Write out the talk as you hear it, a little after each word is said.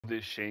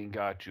This Shane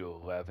got you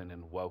 11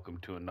 and welcome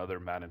to another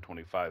Madden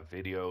 25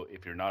 video.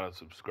 If you're not a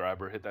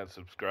subscriber, hit that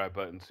subscribe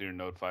button so you're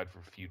notified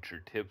for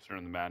future tips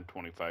during the Madden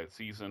 25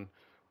 season.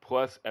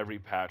 Plus, every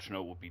patch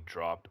note will be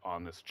dropped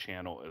on this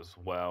channel as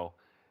well.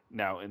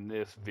 Now, in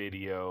this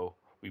video,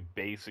 we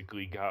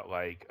basically got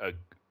like a,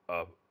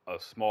 a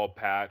small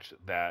patch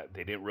that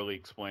they didn't really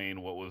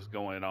explain what was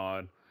going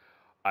on.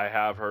 I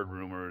have heard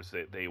rumors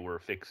that they were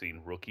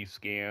fixing rookie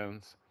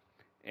scans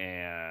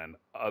and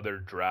other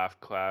draft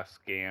class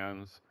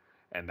scans,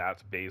 and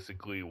that's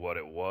basically what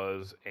it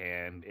was.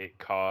 And it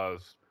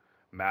caused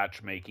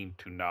matchmaking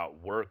to not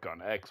work on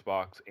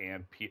Xbox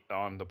and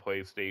on the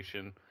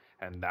PlayStation,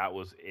 and that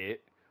was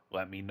it.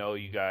 Let me know,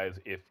 you guys,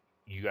 if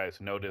you guys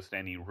noticed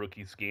any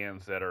rookie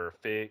scans that are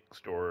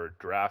fixed or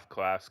draft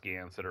class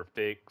scans that are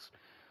fixed.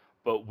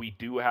 But we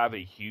do have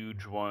a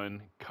huge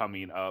one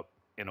coming up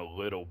in a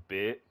little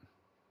bit.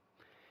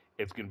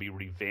 It's going to be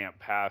revamped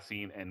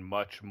passing and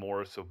much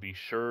more. So be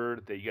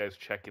sure that you guys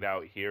check it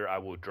out here. I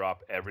will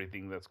drop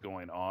everything that's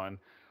going on.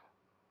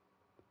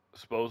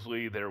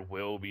 Supposedly, there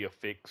will be a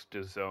fixed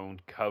zone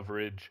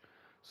coverage.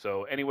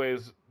 So,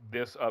 anyways,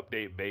 this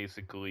update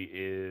basically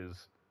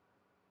is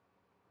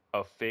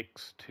a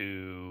fix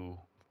to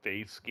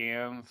face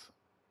scans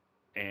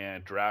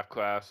and draft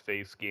class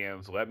face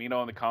scans. Let me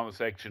know in the comment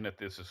section if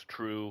this is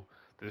true.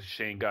 This is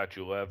Shane Got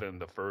You 11,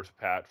 the first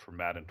patch for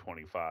Madden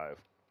 25.